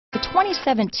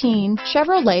2017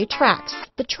 Chevrolet Trax.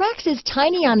 The Trax is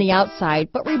tiny on the outside,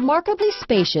 but remarkably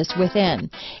spacious within.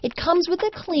 It comes with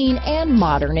a clean and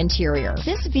modern interior.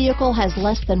 This vehicle has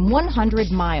less than 100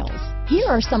 miles. Here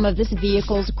are some of this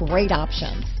vehicle's great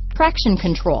options: traction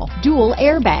control, dual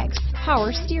airbags,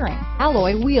 power steering,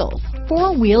 alloy wheels,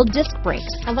 four-wheel disc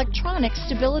brakes, electronic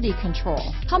stability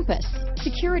control, compass,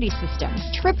 security system,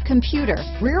 trip computer,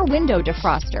 rear window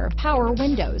defroster, power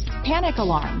windows, panic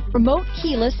alarm, remote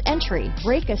keyless entry,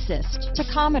 brake assist,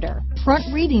 tachometer, front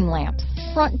reading lamps,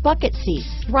 front bucket seats,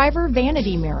 driver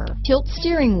vanity mirror, tilt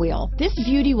steering wheel. This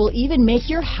beauty will even make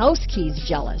your house keys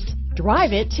jealous.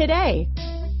 Drive it today.